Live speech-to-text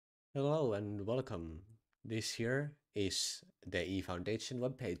Hello and welcome. This here is the eFoundation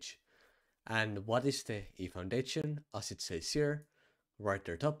webpage. And what is the eFoundation? As it says here, right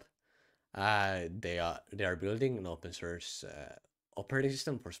there top, they are building an open source operating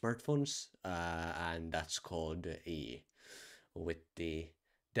system for smartphones, and that's called E with the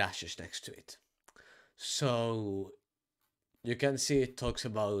dashes next to it. So you can see it talks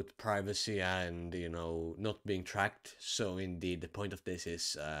about privacy and not being tracked. So indeed, the point of this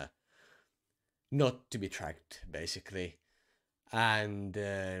is not to be tracked, basically. And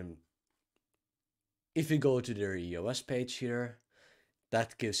if you go to their EOS page here,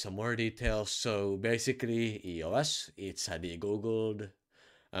 that gives some more details. So basically, EOS, it's a degoogled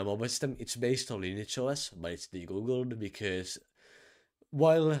mobile system. It's based on LineageOS, but it's degoogled because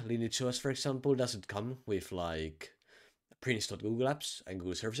while LineageOS, for example, doesn't come with like pre-installed Google apps and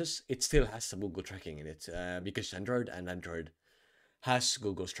Google services, it still has some Google tracking in it because it's Android, and Android has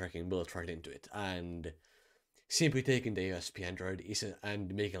Google's tracking built right into it. And simply taking the AOSP Android isn't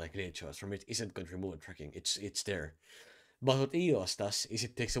and making like LineageOS from it isn't going to remove the tracking. It's there. But what EOS does is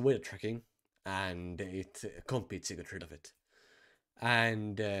it takes away the tracking and it competes to get rid of it.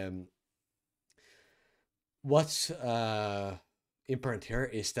 And what's important here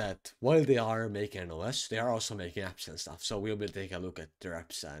is that while they are making an OS, they are also making apps and stuff. So we'll be taking a look at their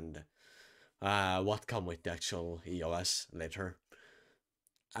apps and what come with the actual EOS later.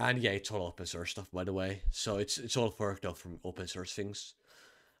 And yeah, it's all open source stuff, by the way. So it's all forked off from open source things.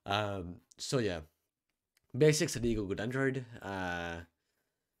 So yeah, basics of Eagle with Android, and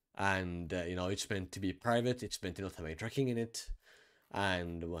it's meant to be private. It's meant to not have any tracking in it,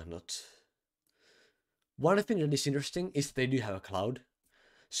 and whatnot. One thing that is interesting is they do have a cloud.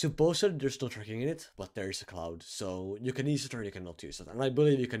 Supposedly there's no tracking in it, but there is a cloud, so you can use it or you cannot use it. And I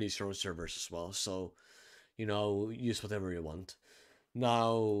believe you can use your own servers as well. So use whatever you want.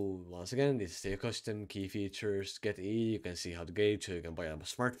 Now, once again, this is the custom key features. Get E, you can see how to gauge, so you can buy a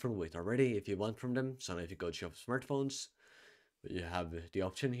smartphone with already if you want from them. So now if you go to shop smartphones, you have the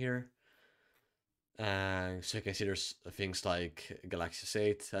option here. So you can see there's things like Galaxy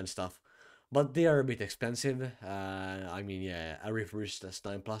S8 and stuff, but they are a bit expensive. I mean, yeah, a refurbished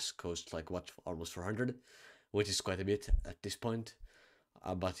S9 Plus costs like what, almost 400, which is quite a bit at this point.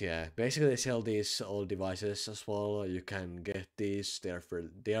 But yeah, basically they sell these old devices as well. You can get these.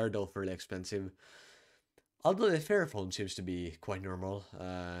 They are though fairly expensive. Although the Fairphone seems to be quite normal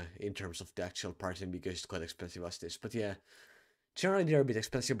in terms of the actual pricing because it's quite expensive as this. But yeah, generally they're a bit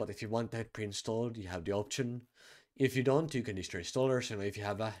expensive. But if you want that pre-installed, you have the option. If you don't, you can use your installers. If you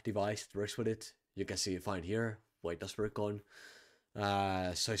have a device that works with it, you can see find here what it does work on.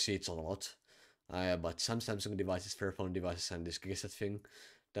 So I see it's on a lot. But some Samsung devices, Fairphone devices, and this Gigaset thing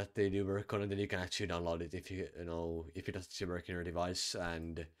that they do work on, and then you can actually download it if if it doesn't work in your device,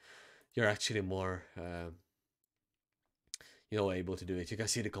 and you're actually more able to do it. You can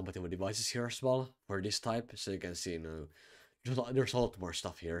see the compatible devices here as well for this type, so you can see there's a lot more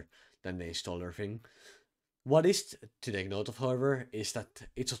stuff here than the installer thing. What is to take note of, however, is that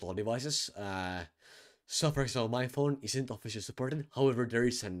it's not all devices. So for example, my phone isn't officially supported. However, there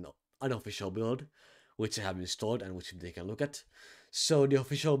is an unofficial build which I have installed and which they can look at. So the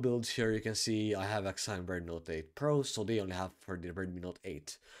official builds here, you can see I have Exime Redmi Note 8 Pro, so they only have for the Redmi Note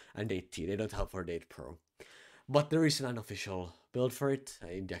 8 and 8T. They don't have for the 8 Pro. But there is an unofficial build for it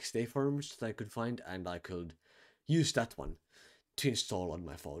in the XDA forums that I could find, and I could use that one to install on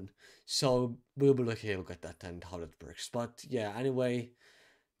my phone. So we'll be looking a look at that and how that works. But yeah, anyway,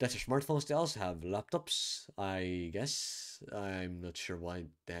 that's your smartphones. They also have laptops, I guess. I'm not sure why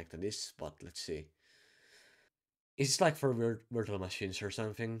the heck that is, but let's see. Is it like for virtual machines or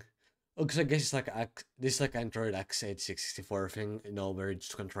something? Oh, because I guess it's like this like Android x86-64 thing, where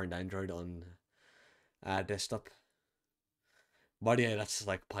it's controlling Android on desktop. But yeah, that's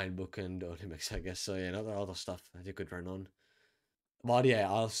like Pinebook and Onimax, I guess. So yeah, not a lot of stuff that you could run on. But yeah,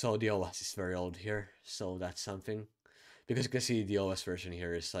 also the OS is very old here, so that's something. Because you can see the OS version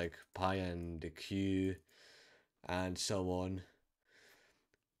here is like Pi and the Q and so on.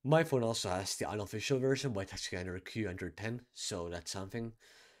 My phone also has the unofficial version, but it's actually under Q under 10, so that's something.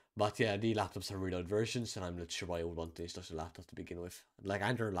 But yeah, the laptops are really old versions, and I'm not sure why I would want to install a laptop to begin with. Like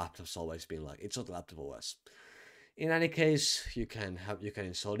Android laptops always been like it's not a laptop OS. In any case, you can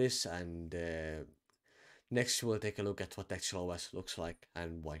install this, and next we'll take a look at what the actual OS looks like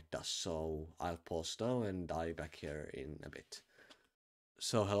and what it does. So I'll pause now and I'll be back here in a bit.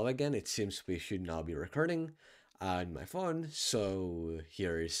 So hello again, it seems we should now be recording on my phone. So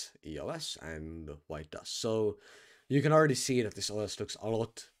here is EOS and what it does. So you can already see that this OS looks a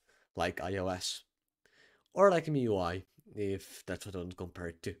lot like iOS or like MIUI. if that's what I want to compare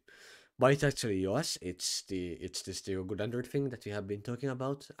it to. But it's actually iOS. It's this degoogled Android thing that we have been talking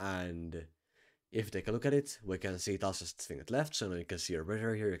about, and if you take a look at it, we can see it also has this thing at left. So now you can see your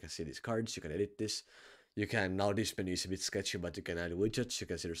browser here. You can see these cards. You can edit this. You can now this menu is a bit sketchy, but you can add widgets. You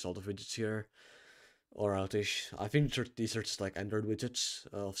can see the result of widgets here or outish. I think these are just like Android widgets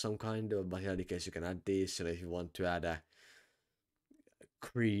of some kind, but in any case, you can add these. And if you want to add a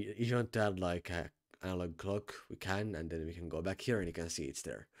if you want to add like a analog clock, we can, and then we can go back here and you can see it's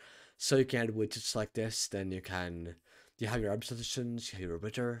there. So you can add widgets like this. Then you have your app suggestions, you have your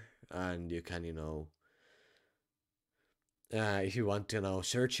router, and you can if you want to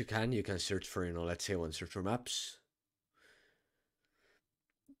search, you can search for let's say one search for maps.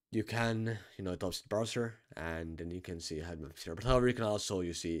 You can it opens the browser, and then you can see you have maps here. But however, you can also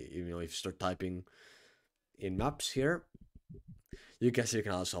if you start typing in maps here, you can see you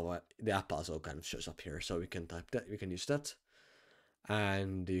can also the app also kind of shows up here, so we can type that, we can use that,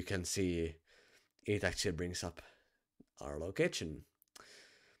 and you can see it actually brings up our location.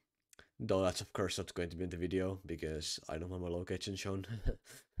 Though that's of course not going to be in the video because I don't want my location shown.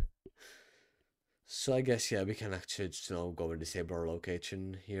 So I guess yeah, we can actually just go and disable our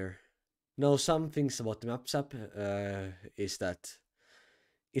location here. Now some things about the Maps app is that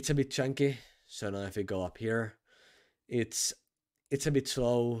it's a bit chunky. So now if we go up here, it's a bit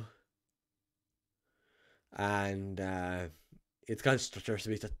slow, and it kind of stutters a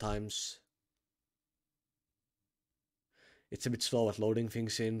bit at times. It's a bit slow at loading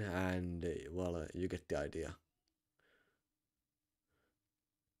things in, and well, you get the idea.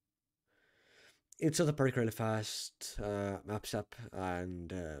 It's not a particularly fast Maps app,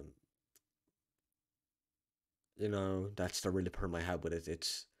 and that's the really problem I have with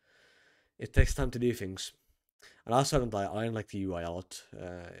it. It takes time to do things, and also I don't like the UI a lot.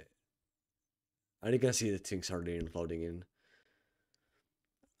 And you can see that things are loading in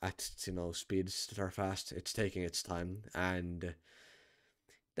at speeds that are fast. It's taking its time, and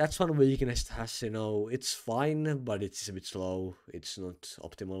that's one weakness it has. It's fine, but it's a bit slow. It's not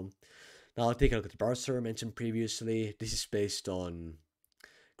optimal. Now I'll take a look at the browser I mentioned previously. This is based on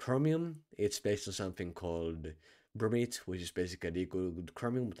Chromium. It's based on something called Brumit, which is basically a degoogled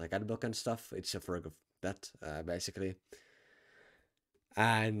Chromium with like adblock and stuff. It's a fork of that, basically.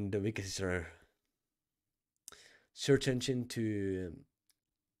 And we can see our search engine to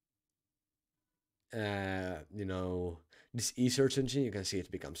this e-search engine. You can see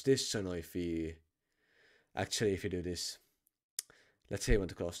it becomes this. So now if you do this, let's say you want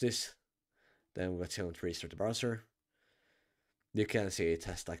to close this, then let's say I want to restart the browser, you can see it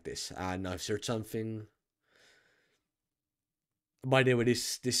has like this. And now I've searched something. By the way,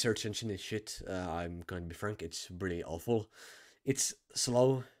 this search engine is shit. I'm going to be frank, it's really awful. It's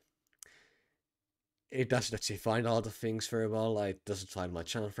slow. It doesn't actually find a lot of things very well. It doesn't find my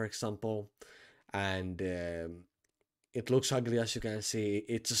channel, for example. And it looks ugly, as you can see.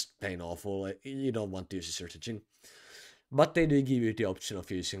 It's just plain awful. You don't want to use a search engine. But they do give you the option of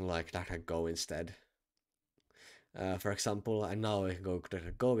using like DuckDuckGo instead. For example, and now we can go to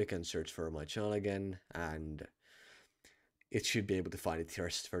DuckDuckGo, we can search for my channel again, and it should be able to find it here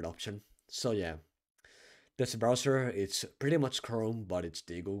as third option. So yeah, that's the browser. It's pretty much Chrome, but it's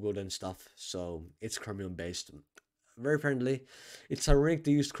degoogled and stuff, so it's Chromium based. Very friendly. It's ironic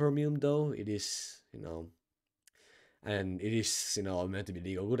to use Chromium though. It is, and it is, meant to be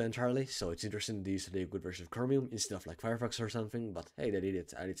degoogled entirely, so it's interesting to use the degoogled version of Chromium instead of like Firefox or something, but hey, they did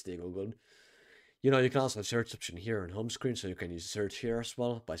it, and it's degoogled. You can also have search option here on home screen, so you can use search here as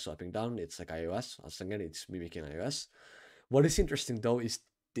well by swiping down. It's like iOS. As again, it's mimicking iOS. What is interesting though is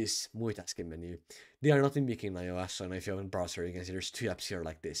this multitasking menu. They are not mimicking iOS, so if you have a browser, you can see there's two apps here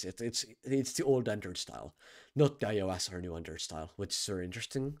like this. It's the old Android style, not the iOS or new Android style, which is very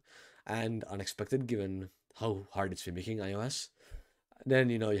interesting and unexpected given how hard it's mimicking iOS. Then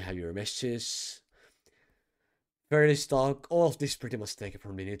you have your messages, fairly stock. All of this pretty much taken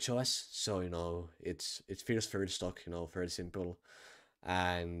from LineageOS, so it feels very stock, very simple,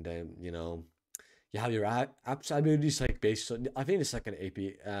 and you have your apps. I mean, it's like based on. I think it's like an AP,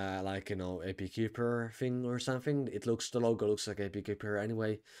 AP Keeper thing or something. The logo looks like AP Keeper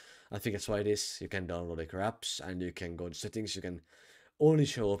anyway. I think that's why it is. You can download like your apps, and you can go to settings. You can only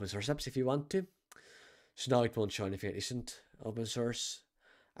show open source apps if you want to. So now it won't show anything that isn't open source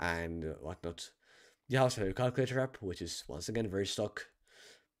and whatnot. You also have your calculator app, which is once again very stock,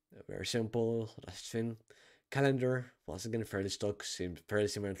 very simple. That's the thing. Calendar, once again fairly stock, fairly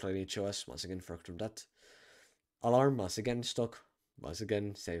similar to LineageOS, once again from that. Alarm, once again stock, once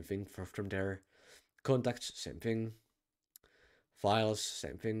again same thing from there. Contacts, same thing. Files,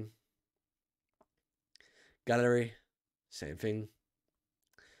 same thing. Gallery, same thing.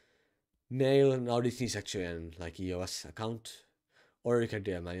 Mail, now this needs actually an like EOS account, or you can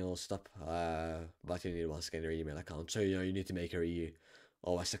do a manual step, but you need once again your email account. So you need to make your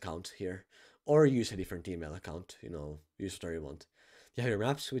EOS account here, or use a different email account. Use whatever you want. You have your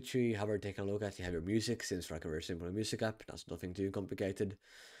maps, which we have already taken a look at. You have your music, since it's like a very simple music app. That's nothing too complicated.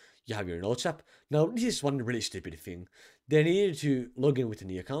 You have your notes app. Now this is one really stupid thing. They needed to log in with a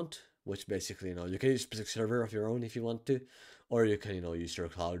new account, which basically you can use a specific server of your own if you want to, or you can use your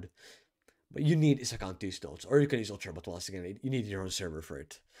cloud. But you need this account to use notes, or you can use Ultra, but once again, you need your own server for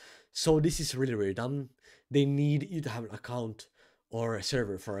it. So this is really, really dumb. They need you to have an account or a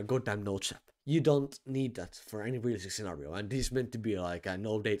server for a goddamn notes app. You don't need that for any realistic scenario, and this is meant to be like a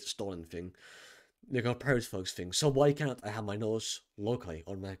no data stolen thing, like a private folks thing. So why cannot I have my notes locally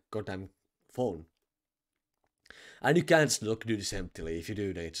on my goddamn phone? And you can't do this emptily. If you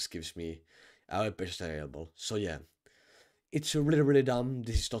do, then it just gives me a web page available. So yeah. It's really, really dumb.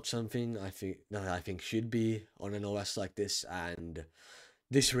 This is not something I think should be on an OS like this, and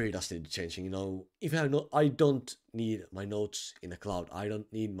this really does need changing. If I don't need my notes in the cloud. I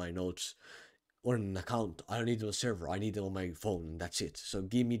don't need my notes on an account. I don't need them on a server. I need them on my phone, and that's it. So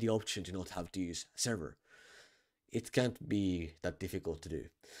give me the option to not have to use a server. It can't be that difficult to do,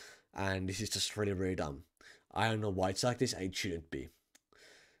 and this is just really, really dumb. I don't know why it's like this. It shouldn't be.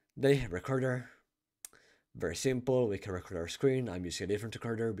 Then you have recorder. Very simple, we can record our screen. I'm using a different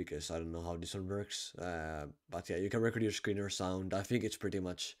recorder because I don't know how this one works. But yeah, you can record your screen or sound. I think it's pretty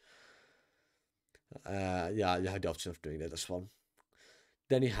much, yeah, you have the option of doing that as well.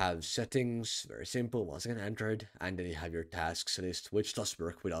 Then you have settings, very simple, once again Android. And then you have your tasks list, which does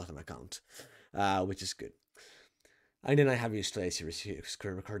work without an account, which is good. And then I have used lazy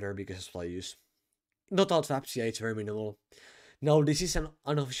screen recorder because that's what I use. Not all apps, yeah, it's very minimal. Now, this is an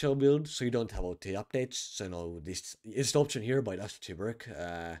unofficial build, so you don't have OTA updates. So, this is the option here, but it has to work.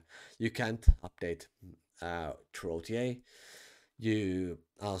 You can't update through OTA. You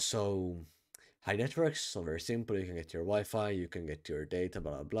also have networks, so very simple. You can get your Wi-Fi, you can get your data,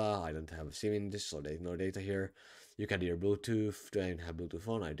 blah, blah, blah. I don't have a SIM in this, so there's no data here. You can do your Bluetooth. Do I have Bluetooth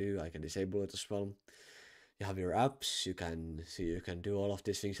on? I do. I can disable it as well. You have your apps. You can do all of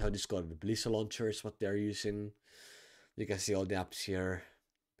these things. How this called the Bliss launcher is what they're using. You can see all the apps here,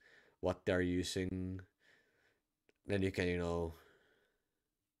 what they're using. Then you can, do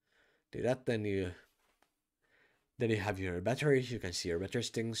that. Then you have your battery. You can see your battery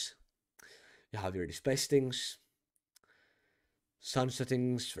settings. You have your display settings. Sound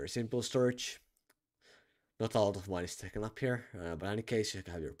settings, very simple storage. Not all of mine is taken up here, but in any case, you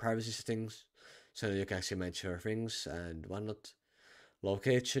can have your privacy settings, so that you can actually manage your things and whatnot.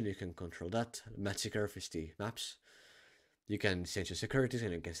 Location, you can control that. Magic Earth is the maps. You can change your security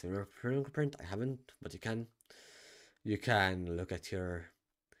and you can see your fingerprint. I haven't, but you can. You can look at your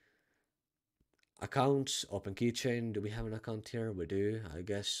accounts, open keychain. Do we have an account here? We do, I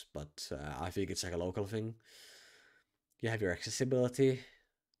guess, but I think it's like a local thing. You have your accessibility.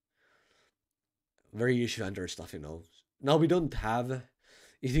 Very usual Android stuff, Now we don't have,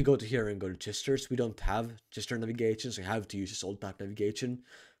 if you go to here and go to gestures, we don't have gesture navigation, so you have to use this old type navigation.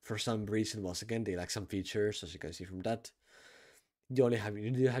 For some reason, once again, they like some features, as you can see from that. You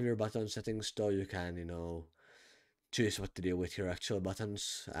do have your button settings, though. You can, choose what to do with your actual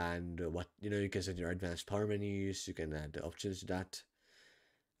buttons, and what, you can set your advanced power menus, you can add options to that,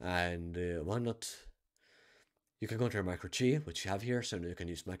 and whatnot. You can go to your micro G, which you have here, so you can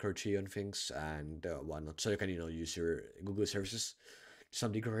use micro G on things, and whatnot. So you can, use your Google services to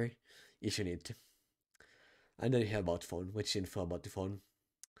some degree, if you need to. And then you have about phone, which info about the phone.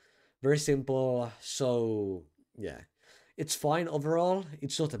 Very simple, so, yeah. It's fine overall.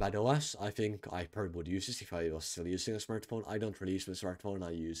 It's not a bad OS. I think I probably would use this if I was still using a smartphone. I don't really use my smartphone.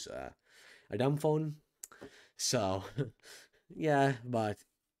 I use a dumb phone. So, yeah, but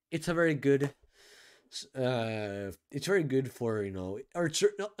it's a very good. It's very good for or it's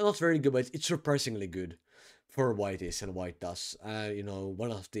not very good, but it's surprisingly good for what it is and what it does.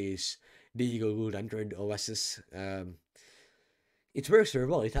 One of these degoogled Android OSs. It works very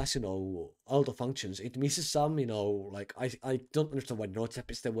well. It has, all the functions. It misses some, like, I don't understand why Notes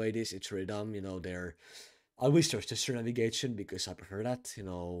app is the way it is. It's really dumb, I wish there was gesture navigation because I prefer that,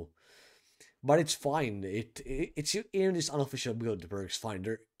 but it's fine. It's in this unofficial build, it works fine.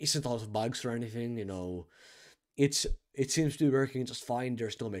 There isn't a lot of bugs or anything, it seems to be working just fine.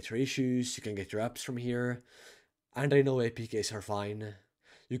 There's no major issues. You can get your apps from here, and I know APKs are fine.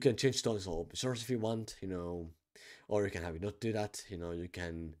 You can change those all open source if you want, or you can have it not do that. You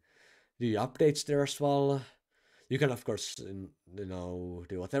can do updates there as well. You can, of course,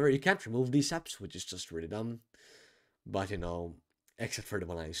 do whatever. You can't remove these apps, which is just really dumb. but you know, except for the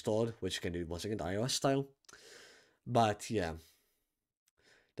one I installed, which you can do once again the iOS style. But yeah,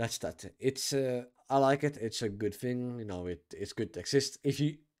 that's that. It's I like it. It's a good thing. You know, it's good to exist. If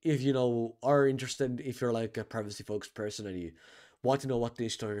you know are interested, if you're like a privacy focused person and you want to know what to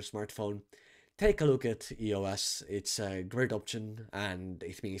install on your smartphone, take a look at EOS. It's a great option, and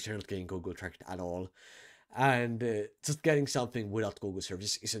it means you're not getting Google tracked at all. And just getting something without Google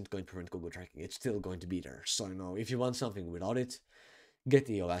services isn't going to prevent Google tracking. It's still going to be there. So you know, if you want something without it, get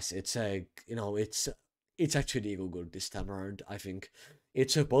EOS. It's a you know it's actually Google this time around. I think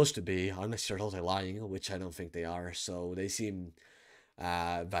it's supposed to be, unless they're totally lying, which I don't think they are. So they seem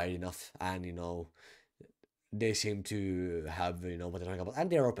varied enough, and you know they seem to have you know what they're talking about, and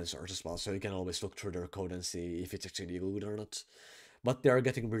they're open source as well. So you can always look through their code and see if it's actually Google or not. But they're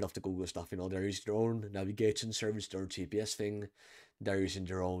getting rid of the Google stuff. You know they're using their own navigation service, their own GPS thing. They're using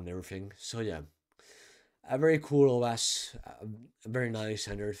their own everything. So yeah, a very cool OS, a very nice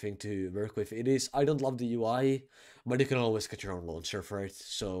and everything to work with. It is. I don't love the UI, but you can always get your own launcher for it,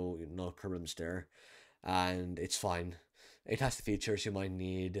 so no problems there, and it's fine. It has the features you might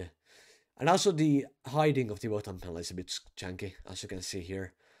need, and also the hiding of the button panel is a bit janky, as you can see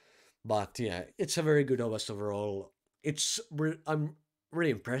here. But yeah, it's a very good OS overall. I'm really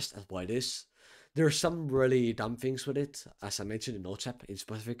impressed at what it is. There are some really dumb things with it, as I mentioned. The Notes app in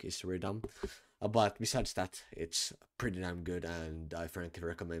specific is really dumb. But besides that, it's pretty damn good, and I frankly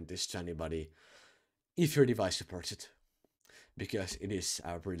recommend this to anybody if your device supports it, because it is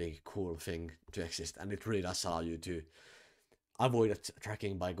a really cool thing to exist, and it really does allow you to avoid that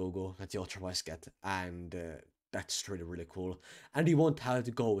tracking by Google that you otherwise get, and that's really really cool. And you won't have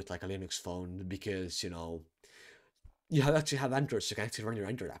to go with like a Linux phone because you know you actually have Android, so you can actually run your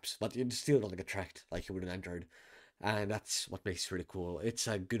Android apps, but you still don't get tracked like you would in Android, and that's what makes it really cool. It's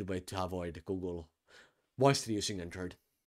a good way to avoid Google while still using Android.